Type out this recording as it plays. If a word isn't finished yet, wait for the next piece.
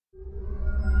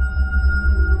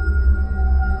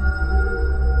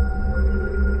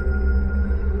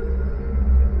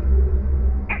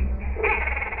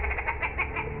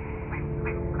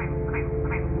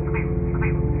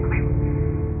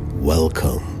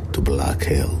to Black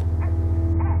Hill.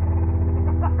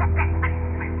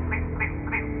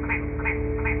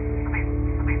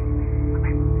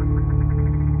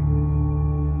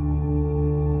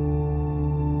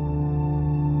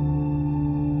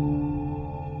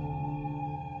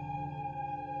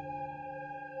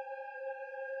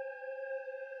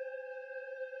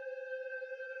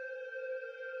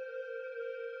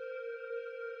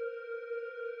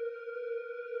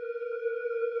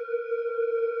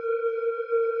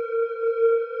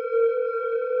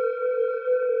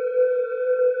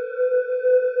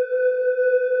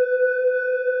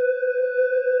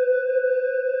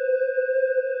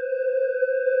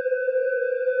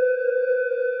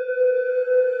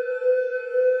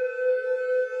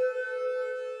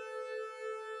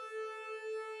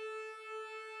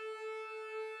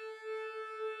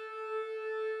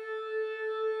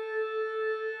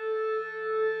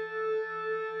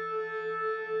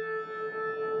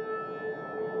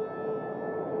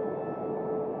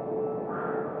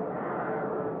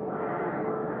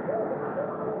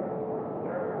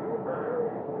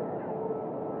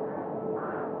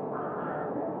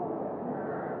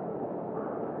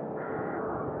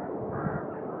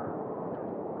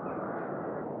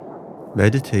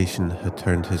 Meditation had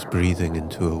turned his breathing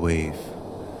into a wave.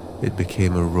 It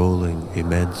became a rolling,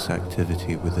 immense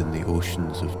activity within the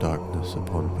oceans of darkness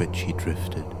upon which he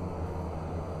drifted.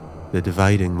 The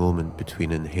dividing moment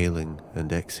between inhaling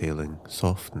and exhaling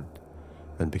softened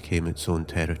and became its own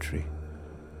territory.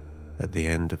 At the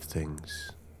end of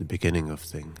things, the beginning of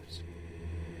things.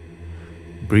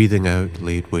 Breathing out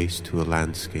laid waste to a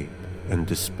landscape and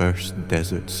dispersed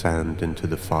desert sand into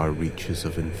the far reaches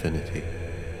of infinity.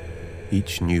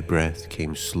 Each new breath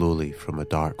came slowly from a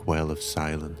dark well of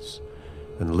silence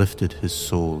and lifted his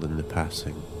soul in the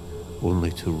passing,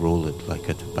 only to roll it like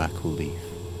a tobacco leaf.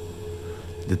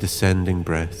 The descending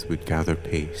breath would gather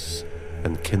pace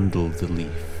and kindle the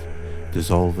leaf,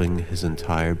 dissolving his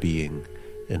entire being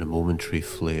in a momentary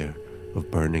flare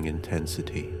of burning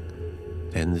intensity,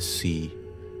 then the sea,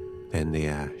 then the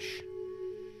ash.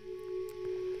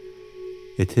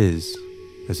 It is,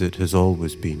 as it has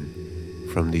always been,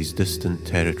 from these distant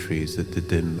territories that the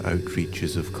dim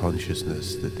outreaches of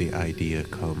consciousness that the idea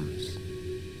comes.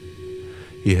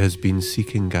 He has been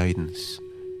seeking guidance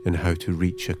in how to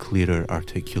reach a clearer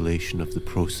articulation of the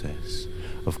process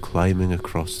of climbing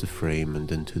across the frame and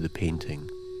into the painting.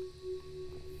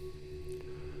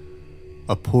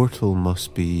 A portal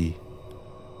must be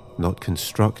not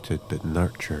constructed but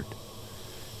nurtured,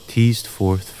 teased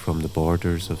forth from the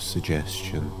borders of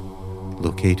suggestion,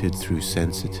 located through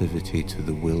sensitivity to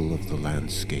the will of the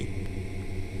landscape.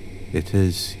 It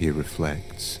is, he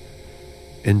reflects,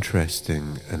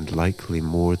 interesting and likely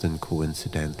more than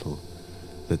coincidental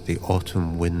that the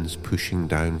autumn winds pushing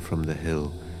down from the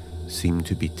hill seem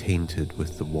to be tainted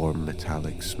with the warm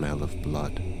metallic smell of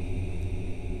blood.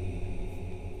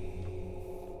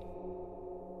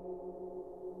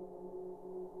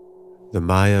 The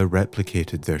Maya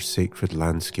replicated their sacred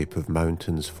landscape of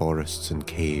mountains, forests, and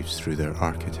caves through their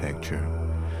architecture.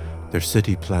 Their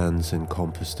city plans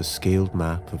encompassed a scaled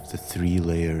map of the three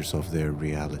layers of their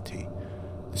reality: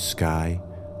 the sky,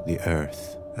 the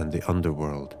earth, and the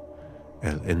underworld,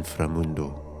 El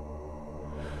Inframundo.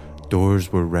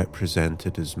 Doors were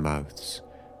represented as mouths,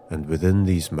 and within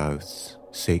these mouths,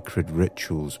 sacred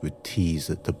rituals would tease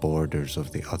at the borders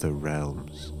of the other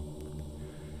realms.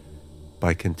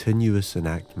 By continuous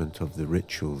enactment of the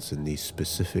rituals in these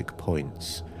specific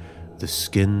points, the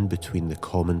skin between the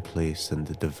commonplace and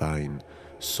the divine,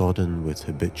 sodden with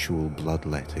habitual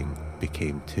bloodletting,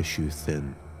 became tissue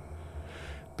thin.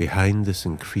 Behind this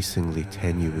increasingly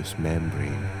tenuous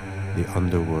membrane, the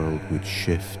underworld would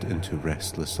shift into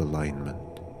restless alignment.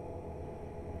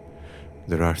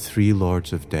 There are 3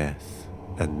 lords of death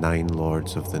and 9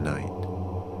 lords of the night.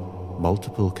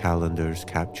 Multiple calendars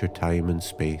capture time and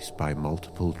space by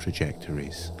multiple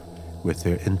trajectories, with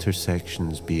their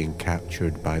intersections being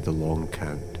captured by the long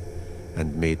count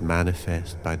and made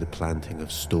manifest by the planting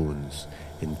of stones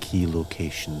in key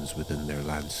locations within their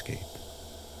landscape.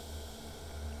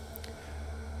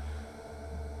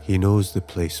 He knows the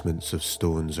placements of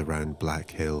stones around Black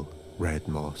Hill, Red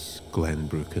Moss,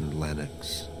 Glenbrook, and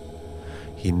Lennox.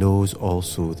 He knows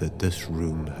also that this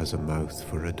room has a mouth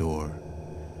for a door.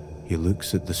 He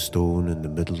looks at the stone in the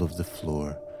middle of the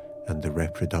floor and the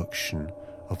reproduction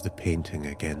of the painting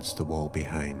against the wall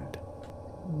behind.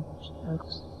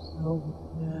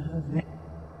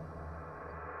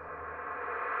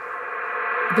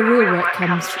 The real work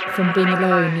comes from being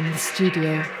alone in the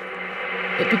studio.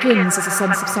 It begins as a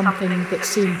sense of something that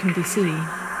soon can be seen,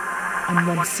 and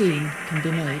when seen can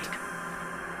be made.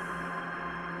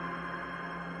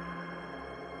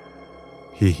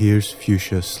 He hears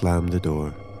Fuchsia slam the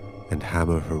door and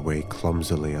hammer her way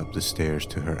clumsily up the stairs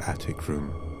to her attic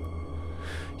room.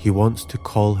 He wants to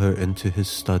call her into his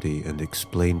study and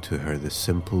explain to her the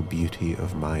simple beauty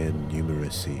of Mayan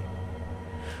numeracy.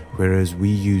 Whereas we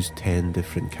use 10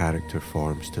 different character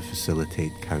forms to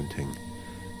facilitate counting,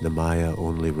 the Maya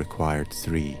only required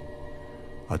 3: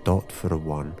 a dot for a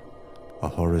 1, a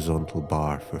horizontal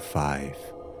bar for 5,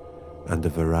 and a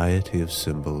variety of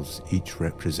symbols, each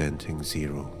representing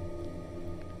 0.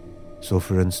 So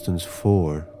for instance,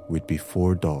 4 would be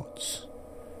 4 dots,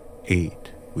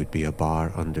 8 would be a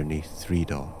bar underneath 3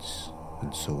 dots,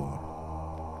 and so on.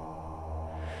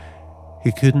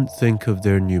 He couldn't think of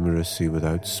their numeracy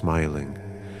without smiling.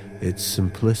 Its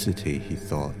simplicity, he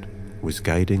thought, was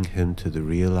guiding him to the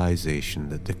realization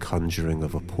that the conjuring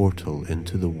of a portal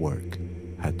into the work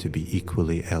had to be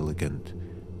equally elegant,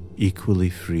 equally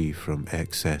free from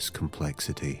excess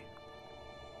complexity.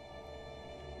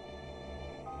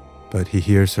 But he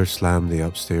hears her slam the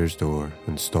upstairs door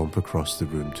and stomp across the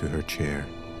room to her chair.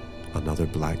 Another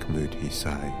black mood, he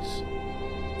sighs,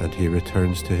 and he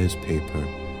returns to his paper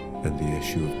and the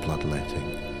issue of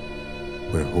Bloodletting,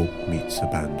 where hope meets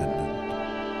abandonment.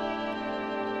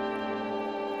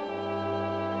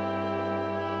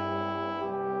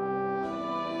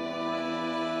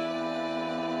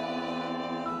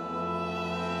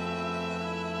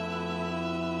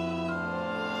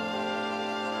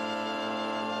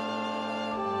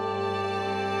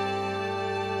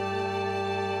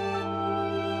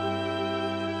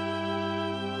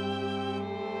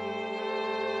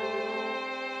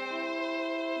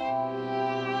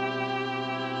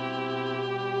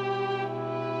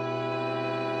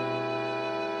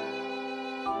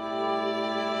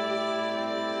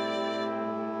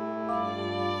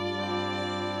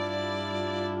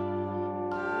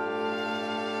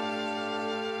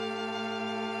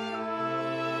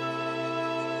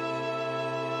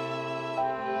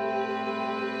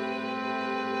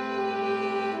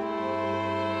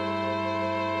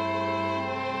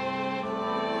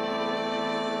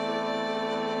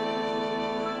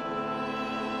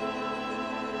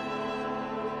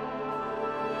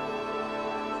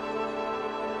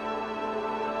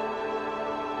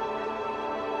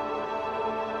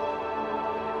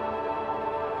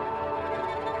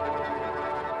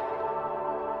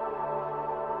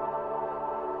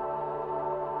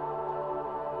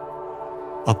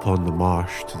 Up on the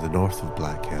marsh to the north of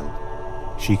Black Hill,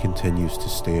 she continues to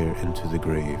stare into the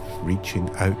grave, reaching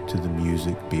out to the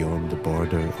music beyond the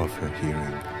border of her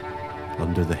hearing.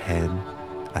 Under the hen,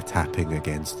 a tapping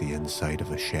against the inside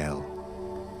of a shell.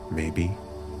 Maybe.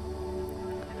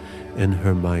 In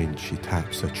her mind, she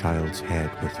taps a child's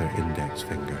head with her index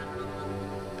finger.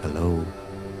 Hello?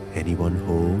 Anyone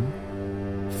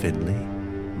home? Finley?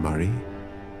 Murray?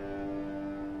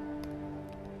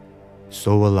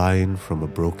 So a line from a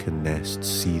broken nest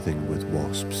seething with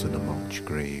wasps in a mulch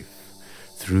grave,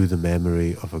 through the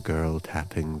memory of a girl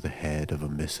tapping the head of a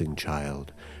missing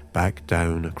child, back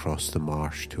down across the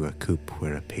marsh to a coop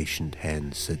where a patient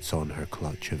hen sits on her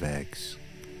clutch of eggs.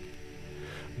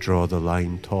 Draw the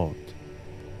line taut,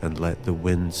 and let the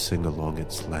wind sing along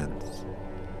its length.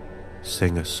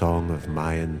 Sing a song of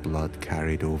Mayan blood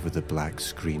carried over the black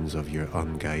screens of your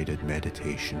unguided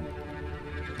meditation.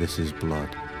 This is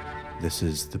blood. This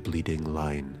is the bleeding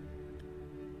line.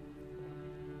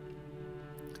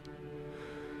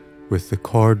 With the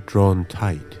cord drawn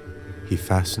tight, he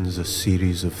fastens a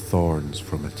series of thorns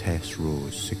from a Tess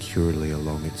rose securely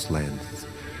along its length,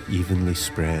 evenly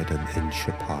spread an inch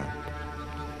apart.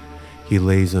 He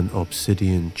lays an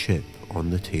obsidian chip on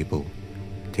the table,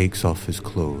 takes off his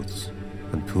clothes,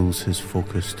 and pulls his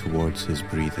focus towards his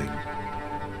breathing.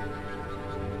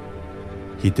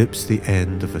 He dips the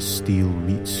end of a steel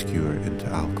meat skewer into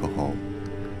alcohol,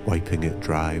 wiping it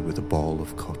dry with a ball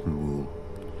of cotton wool.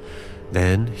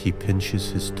 Then he pinches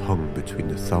his tongue between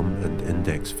the thumb and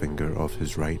index finger of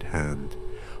his right hand,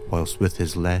 whilst with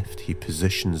his left he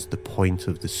positions the point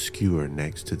of the skewer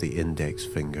next to the index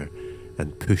finger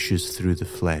and pushes through the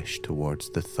flesh towards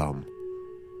the thumb.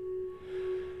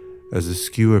 As the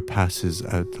skewer passes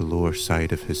out the lower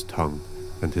side of his tongue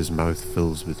and his mouth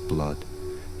fills with blood,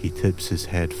 he tips his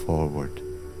head forward.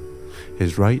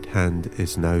 His right hand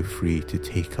is now free to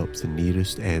take up the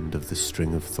nearest end of the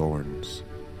string of thorns.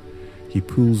 He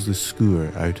pulls the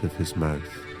skewer out of his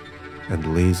mouth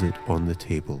and lays it on the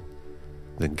table,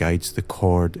 then guides the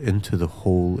cord into the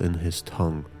hole in his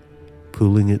tongue,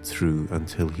 pulling it through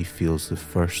until he feels the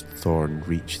first thorn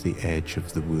reach the edge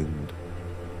of the wound.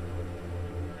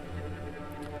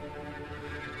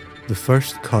 The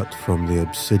first cut from the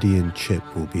obsidian chip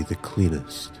will be the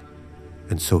cleanest,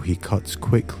 and so he cuts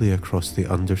quickly across the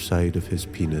underside of his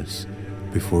penis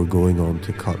before going on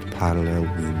to cut parallel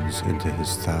wounds into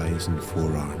his thighs and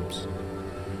forearms.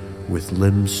 With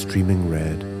limbs streaming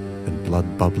red and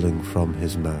blood bubbling from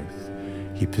his mouth,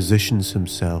 he positions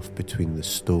himself between the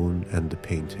stone and the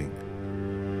painting.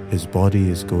 His body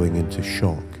is going into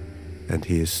shock, and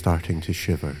he is starting to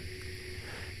shiver.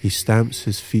 He stamps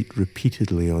his feet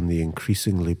repeatedly on the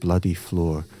increasingly bloody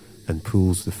floor and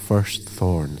pulls the first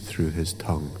thorn through his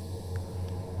tongue.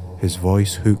 His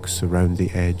voice hooks around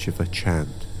the edge of a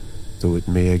chant, though it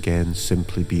may again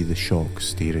simply be the shock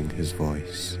steering his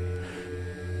voice.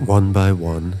 One by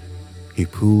one, he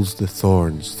pulls the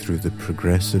thorns through the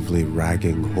progressively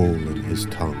ragging hole in his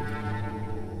tongue.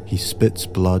 He spits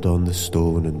blood on the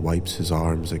stone and wipes his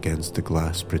arms against the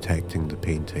glass protecting the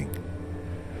painting.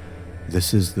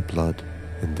 This is the blood,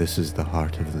 and this is the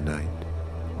heart of the night,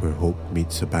 where hope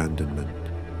meets abandonment.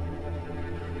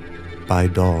 By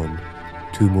dawn,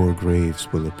 2 more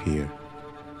graves will appear,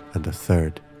 and a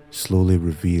third, slowly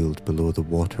revealed below the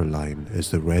waterline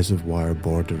as the reservoir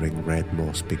bordering red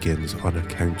moss begins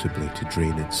unaccountably to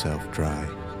drain itself dry.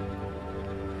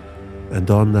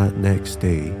 And on that next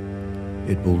day,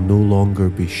 it will no longer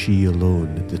be she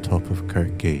alone at the top of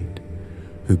Kirkgate,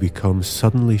 who becomes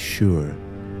suddenly sure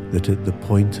that at the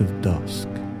point of dusk,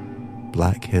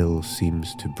 Black Hill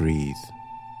seems to breathe.